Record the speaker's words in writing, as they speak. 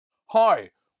Hi,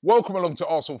 welcome along to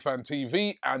Arsenal Fan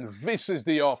TV, and this is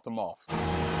the aftermath.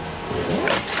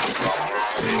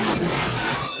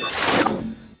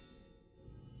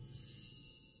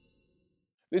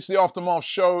 This is the aftermath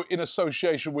show in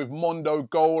association with Mondo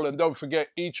Goal, and don't forget,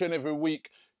 each and every week,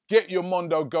 get your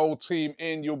Mondo Goal team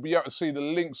in. You'll be able to see the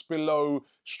links below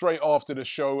straight after the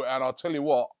show, and I'll tell you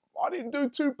what, I didn't do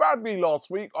too badly last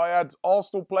week. I had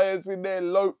Arsenal players in there,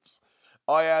 loads.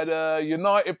 I had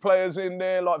United players in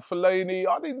there like Fellaini.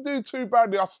 I didn't do too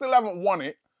badly. I still haven't won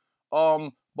it,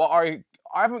 but I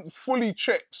haven't fully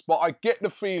checked. But I get the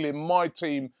feeling my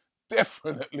team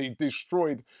definitely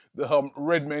destroyed the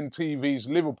Redmen TV's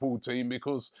Liverpool team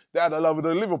because they had a lot of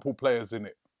the Liverpool players in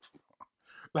it.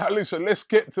 Now listen, let's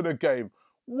get to the game.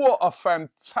 What a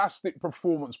fantastic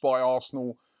performance by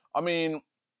Arsenal. I mean,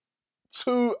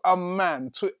 to a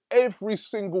man, to every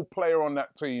single player on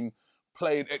that team,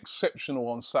 played exceptional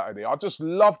on Saturday. I just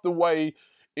loved the way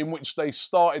in which they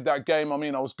started that game. I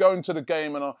mean, I was going to the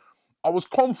game and I was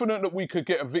confident that we could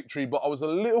get a victory, but I was a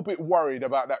little bit worried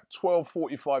about that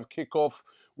 12:45 kickoff.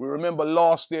 We remember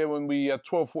last year when we had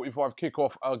 12:45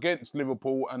 kickoff against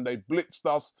Liverpool and they blitzed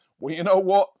us. Well, you know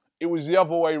what? It was the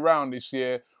other way around this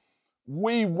year.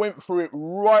 We went through it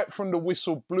right from the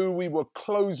whistle blew. We were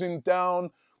closing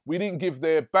down. We didn't give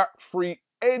their back three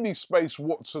any space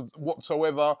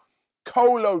whatsoever.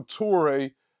 Kolo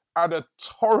Toure had a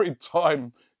torrid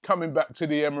time coming back to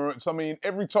the Emirates. I mean,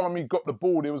 every time he got the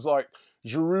ball, it was like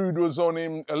Giroud was on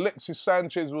him, Alexis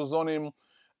Sanchez was on him,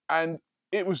 and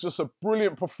it was just a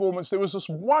brilliant performance. There was just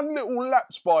one little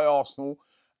lapse by Arsenal.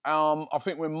 I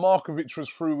think when Markovic was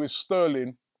through with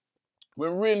Sterling,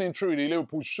 when really and truly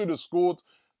Liverpool should have scored,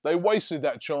 they wasted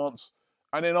that chance.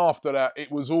 And then after that,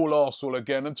 it was all Arsenal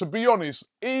again. And to be honest,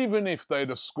 even if they'd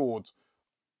have scored,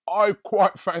 I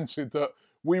quite fancied that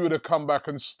we would have come back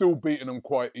and still beaten them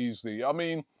quite easily. I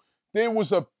mean, there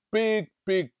was a big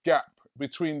gap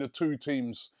between the two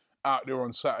teams out there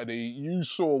on Saturday. You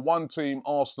saw one team,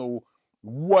 Arsenal,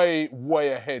 way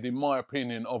ahead, in my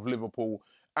opinion, of Liverpool.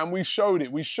 And we showed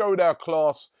it. We showed our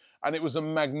class, and it was a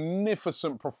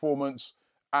magnificent performance.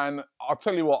 And I'll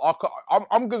tell you what,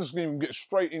 I'm just going to get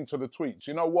straight into the tweets.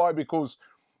 You know why? Because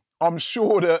I'm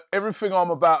sure that everything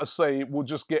I'm about to say will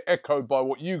just get echoed by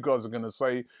what you guys are going to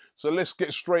say. So let's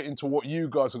get straight into what you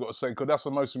guys have got to say, because that's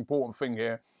the most important thing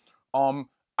here.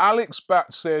 Alex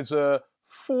Bat says,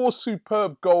 4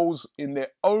 superb goals in their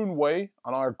own way,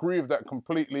 and I agree with that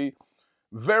completely.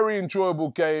 Very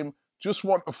enjoyable game. Just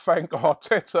want to thank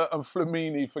Arteta and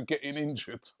Flamini for getting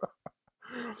injured.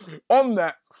 On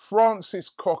that, Francis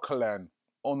Coquelin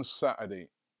on Saturday.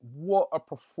 What a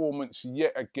performance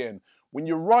yet again. When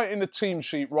you're writing the team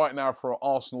sheet right now for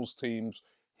Arsenal's teams,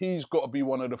 he's got to be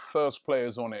one of the first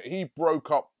players on it. He broke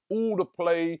up all the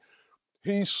play.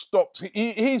 He stopped.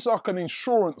 He's like an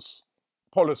insurance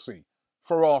policy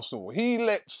for Arsenal. He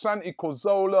let Santi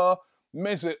Cazorla,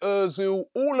 Mesut Ozil,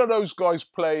 all of those guys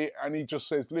play, and he just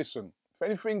says, listen, if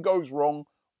anything goes wrong,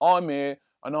 I'm here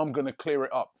and I'm going to clear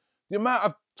it up. The amount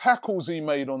of tackles he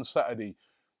made on Saturday,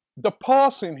 the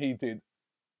passing he did,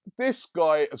 this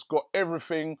guy has got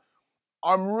everything.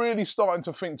 I'm really starting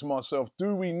to think to myself,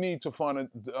 do we need to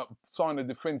sign a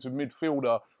defensive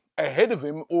midfielder ahead of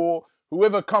him, or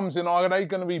whoever comes in, are they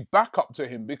going to be back up to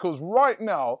him? Because right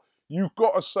now, you've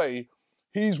got to say,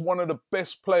 he's one of the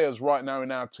best players right now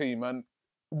in our team. And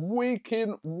week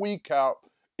in, week out,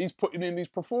 he's putting in these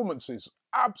performances.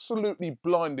 Absolutely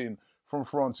blinding from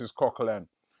Francis Coquelin.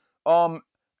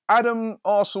 Adam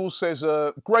Arsell says,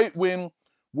 great win.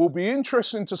 Will be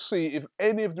interesting to see if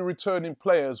any of the returning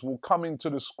players will come into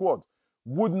the squad.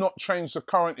 Would not change the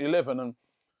current 11. And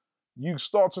you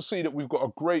start to see that we've got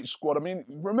a great squad. I mean,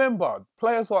 remember,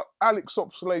 players like Alex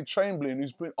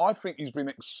Oxlade-Chamberlain, I think he's been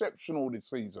exceptional this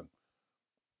season.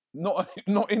 Not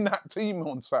in that team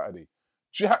on Saturday.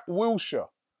 Jack Wilshere,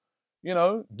 you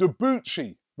know,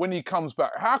 Debuchy, when he comes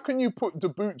back. How can you put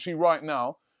Debuchy right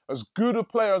now, as good a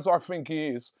player as I think he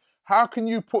is, how can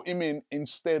you put him in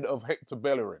instead of Hector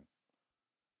Bellerin?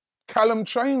 Callum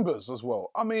Chambers as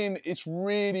well. I mean, it's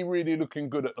really looking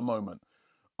good at the moment.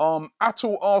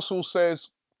 Atul Arsel says,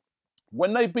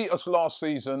 when they beat us last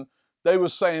season, they were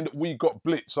saying that we got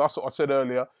blitzed. That's what I said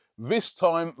earlier. This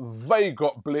time, they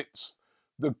got blitzed.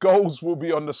 The goals will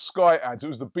be on the Sky ads. It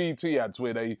was the BT ads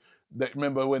where they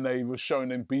remember when they were showing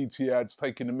them BT ads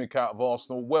taking the mick out of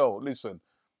Arsenal. Well, listen,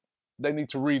 they need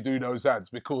to redo those ads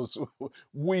because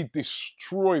we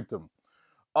destroyed them.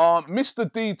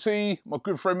 Mr. DT, my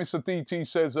good friend Mr. DT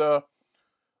says,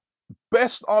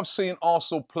 best I've seen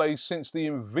Arsenal play since the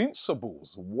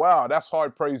Invincibles. Wow, that's high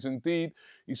praise indeed.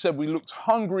 He said we looked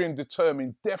hungry and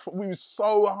determined. Definitely, we were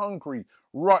so hungry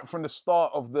right from the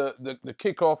start of the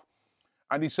kickoff.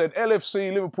 And he said,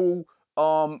 LFC, Liverpool,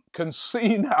 can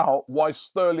see now why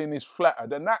Sterling is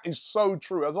flattered. And that is so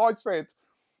true. As I said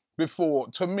before,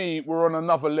 to me, we're on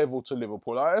another level to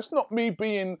Liverpool. That's not me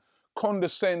being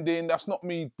condescending. That's not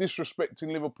me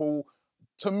disrespecting Liverpool.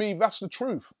 To me, that's the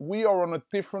truth. We are on a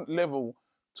different level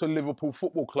to Liverpool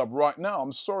Football Club right now.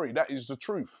 I'm sorry, that is the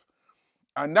truth.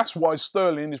 And that's why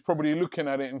Sterling is probably looking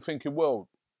at it and thinking, well,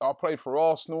 I play for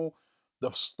Arsenal.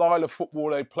 The style of football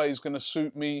they play is going to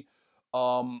suit me.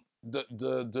 They're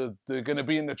going to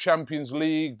be in the Champions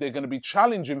League. They're going to be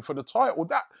challenging for the title.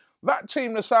 That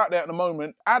team that's out there at the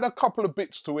moment, add a couple of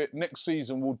bits to it, next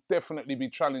season will definitely be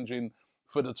challenging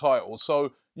for the title.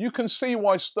 So you can see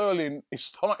why Sterling is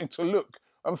starting to look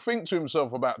and think to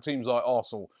himself about teams like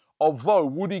Arsenal. Although,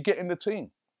 would he get in the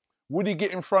team? Would he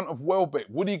get in front of Welbeck?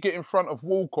 Would he get in front of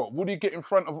Walcott? Would he get in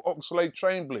front of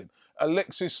Oxlade-Chamberlain,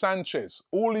 Alexis Sanchez?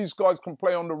 All these guys can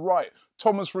play on the right.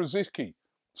 Thomas Rosicky.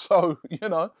 So, you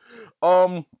know.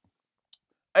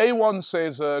 A1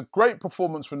 says, great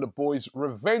performance from the boys.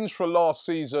 Revenge for last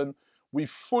season. We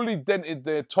fully dented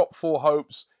their top 4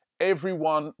 hopes.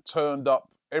 Everyone turned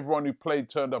up. Everyone who played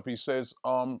turned up, he says.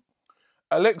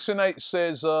 Alexinate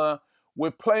says, we're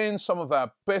playing some of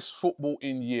our best football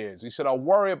in years. He said, I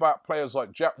worry about players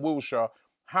like Jack Wilshere.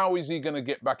 How is he going to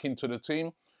get back into the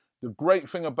team? The great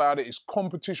thing about it is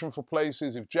competition for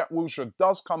places. If Jack Wilshere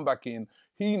does come back in,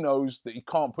 he knows that he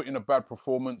can't put in a bad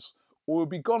performance or he'll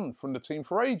be gone from the team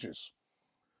for ages.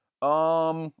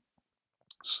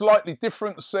 Slightly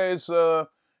different says,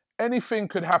 anything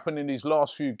could happen in these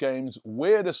last few games.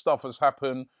 Weirder stuff has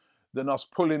happened than us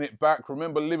pulling it back.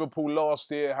 Remember Liverpool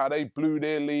last year, how they blew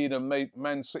their lead and made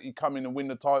Man City come in and win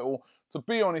the title. To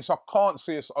be honest, I can't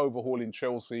see us overhauling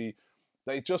Chelsea.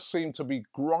 They just seem to be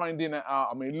grinding it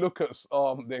out. I mean, look at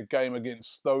their game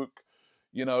against Stoke.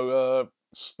 You know,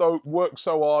 Stoke worked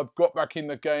so hard, got back in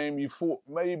the game. You thought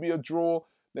maybe a draw.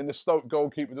 Then the Stoke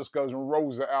goalkeeper just goes and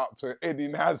rolls it out to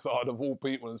Eden Hazard, of all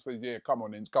people, and says, yeah, come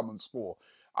on in, come and score.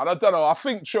 And I don't know, I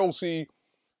think Chelsea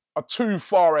are too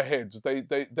far ahead.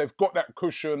 They've got that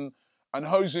cushion, and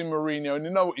Jose Mourinho, and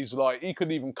you know what he's like. He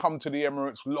could even come to the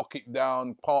Emirates, lock it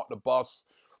down, park the bus,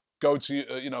 go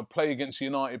to play against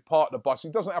United, park the bus. He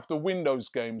doesn't have to win those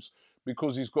games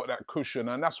because he's got that cushion,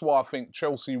 and that's why I think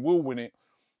Chelsea will win it.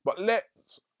 But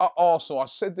let's at Arsenal, I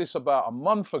said this about a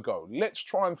month ago. Let's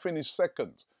try and finish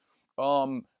second.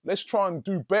 Let's try and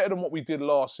do better than what we did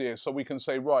last year, so we can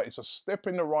say, right, it's a step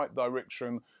in the right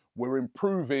direction. We're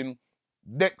improving.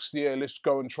 Next year, let's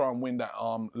go and try and win that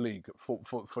league for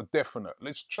definite.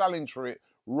 Let's challenge for it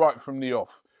right from the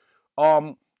off.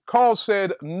 Carl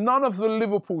said none of the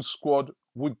Liverpool squad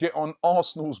would get on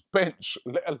Arsenal's bench,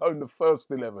 let alone the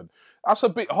first 11. That's a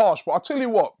bit harsh, but I'll tell you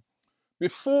what.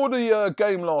 Before the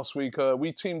game last week,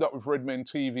 we teamed up with Redmen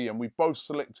TV and we both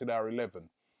selected our 11.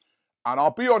 And I'll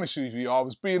be honest with you, I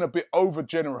was being a bit over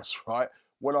generous, right?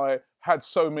 When I had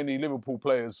so many Liverpool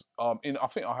players I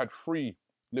think I had 3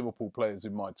 Liverpool players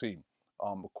in my team.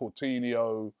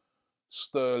 Coutinho,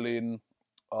 Sterling,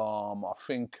 I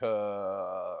think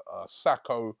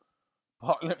Sacco.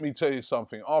 But let me tell you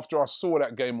something. After I saw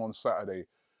that game on Saturday,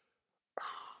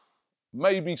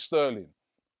 maybe Sterling.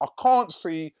 I can't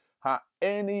see how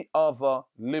any other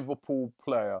Liverpool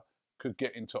player could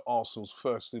get into Arsenal's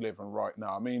first 11 right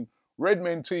now. I mean,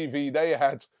 Redmen TV, they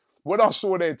had, when I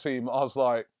saw their team, I was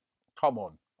like, come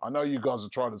on. I know you guys are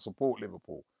trying to support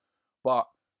Liverpool, but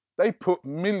they put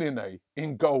Millionaire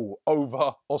in goal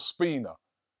over Ospina.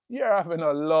 You're having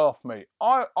a laugh, mate.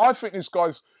 I think this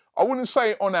guy's, I wouldn't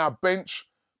say on our bench,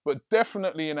 but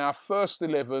definitely in our first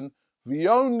 11, the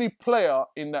only player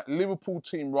in that Liverpool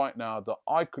team right now that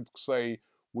I could say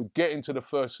would get into the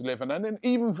first 11. And then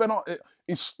even then,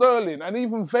 is Sterling. And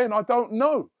even then, I don't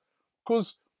know.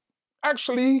 Because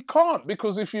actually, he can't.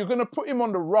 Because if you're going to put him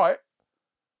on the right,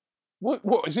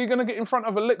 what is he going to get in front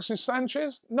of Alexis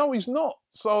Sanchez? No, he's not.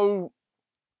 So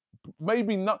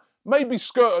maybe not. Maybe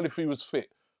Skirtle if he was fit.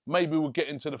 Maybe we'll get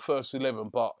into the first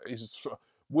 11. But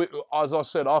as I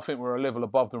said, I think we're a level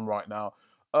above them right now.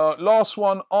 Last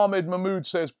one, Ahmed Mahmood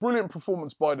says, brilliant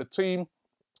performance by the team.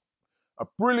 A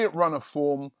brilliant run of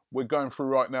form we're going through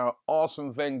right now.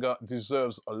 Arsene Wenger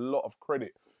deserves a lot of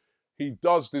credit. He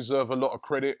does deserve a lot of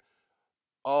credit.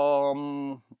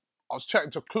 I was chatting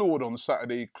to Claude on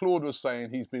Saturday. Claude was saying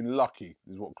he's been lucky,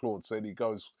 is what Claude said. He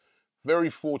goes, very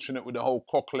fortunate with the whole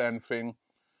Coquelin thing.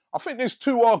 I think there's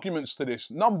 2 arguments to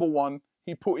this. Number one,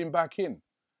 he put him back in.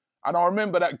 And I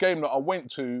remember that game that I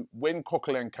went to when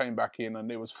Coquelin came back in and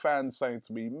there was fans saying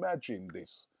to me, imagine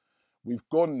this. We've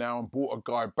gone now and brought a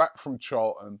guy back from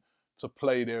Charlton to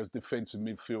play there as defensive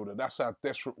midfielder. That's how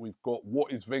desperate we've got.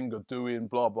 What is Wenger doing?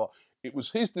 Blah, blah. It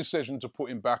was his decision to put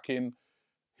him back in.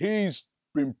 He's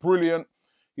been brilliant.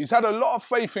 He's had a lot of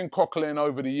faith in Coquelin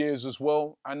over the years as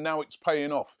well, and now it's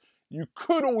paying off. You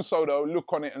could also, though,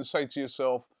 look on it and say to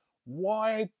yourself,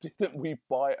 why didn't we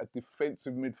buy a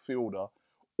defensive midfielder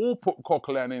or put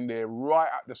Coquelin in there right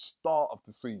at the start of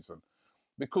the season?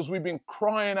 Because we've been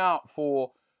crying out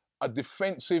for a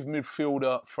defensive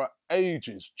midfielder for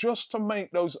ages, just to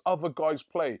make those other guys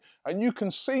play. And you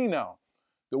can see now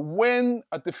that when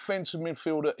a defensive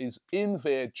midfielder is in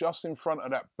there, just in front of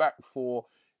that back four,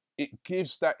 it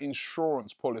gives that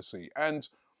insurance policy. And,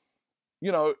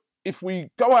 you know, if we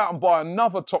go out and buy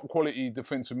another top quality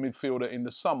defensive midfielder in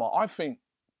the summer, I think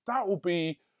that will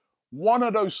be one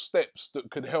of those steps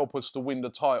that could help us to win the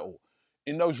title.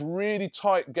 In those really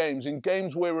tight games, in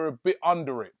games where we're a bit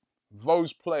under it,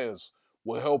 those players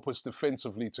will help us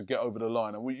defensively to get over the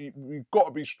line. And we've got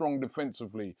to be strong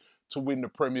defensively to win the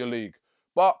Premier League.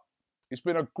 But it's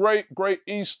been a great, great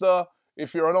Easter.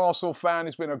 If you're an Arsenal fan,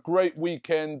 it's been a great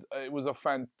weekend. It was a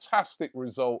fantastic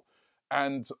result.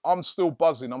 And I'm still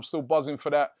buzzing. I'm still buzzing for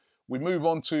that. We move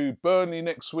on to Burnley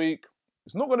next week.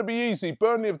 It's not going to be easy.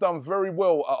 Burnley have done very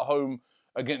well at home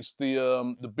against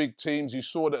the big teams. You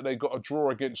saw that they got a draw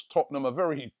against Tottenham, a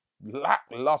very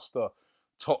lacklustre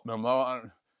Tottenham. I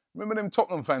remember them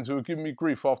Tottenham fans who were giving me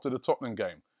grief after the Tottenham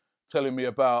game, telling me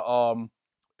about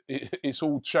it's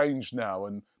all changed now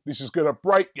and this is going to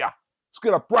break you. It's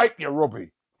going to break you,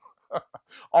 Robbie.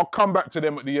 I'll come back to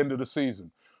them at the end of the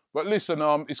season. But listen,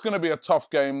 it's going to be a tough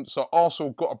game, so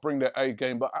Arsenal got to bring their A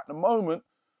game. But at the moment,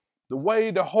 the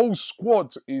way the whole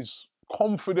squad is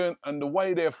confident and the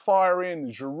way they're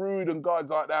firing, Giroud and guys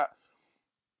like that,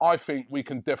 I think we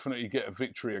can definitely get a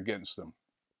victory against them.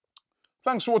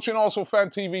 Thanks for watching Arsenal Fan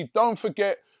TV. Don't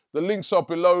forget, the links are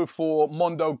below for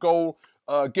Mondo Goal.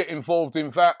 Get involved in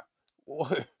that.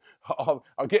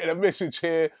 I'm getting a message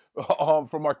here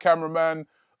from my cameraman.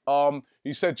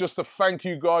 He said, just to thank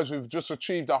you guys, we've just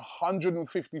achieved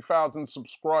 150,000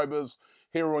 subscribers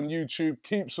here on YouTube.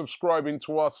 Keep subscribing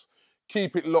to us.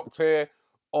 Keep it locked here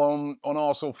on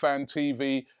Arsenal Fan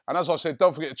TV. And as I said,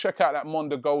 don't forget to check out that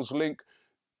Mondo Goals link.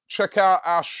 Check out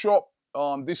our shop.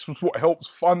 This is what helps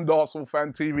fund Arsenal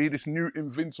Fan TV. This new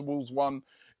Invincibles one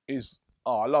is,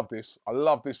 I love this. I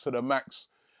love this to the max.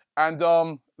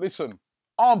 And listen,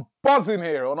 I'm buzzing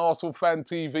here on Arsenal Fan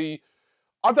TV.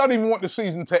 I don't even want the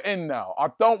season to end now. I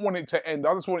don't want it to end.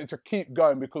 I just want it to keep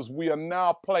going because we are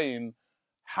now playing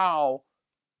how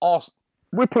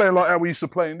we're playing like how we used to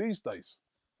play in these days.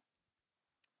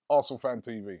 Arsenal Fan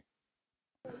TV.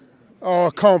 Oh, I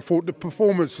can't fault the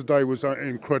performance today was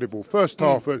incredible. First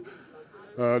half, the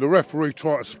referee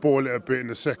tried to spoil it a bit in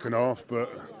the second half, but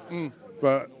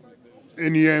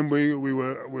in the end, we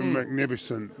were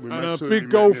magnificent. We and a big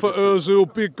goal for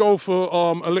Ozil, big goal for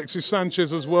Alexis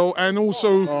Sanchez as well, and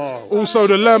also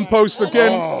the lamppost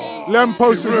again.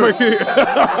 Lamppost is making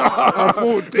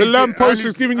the lamppost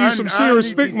is giving you some serious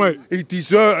stick, mate. He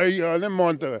deserved. Never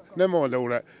mind all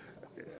that.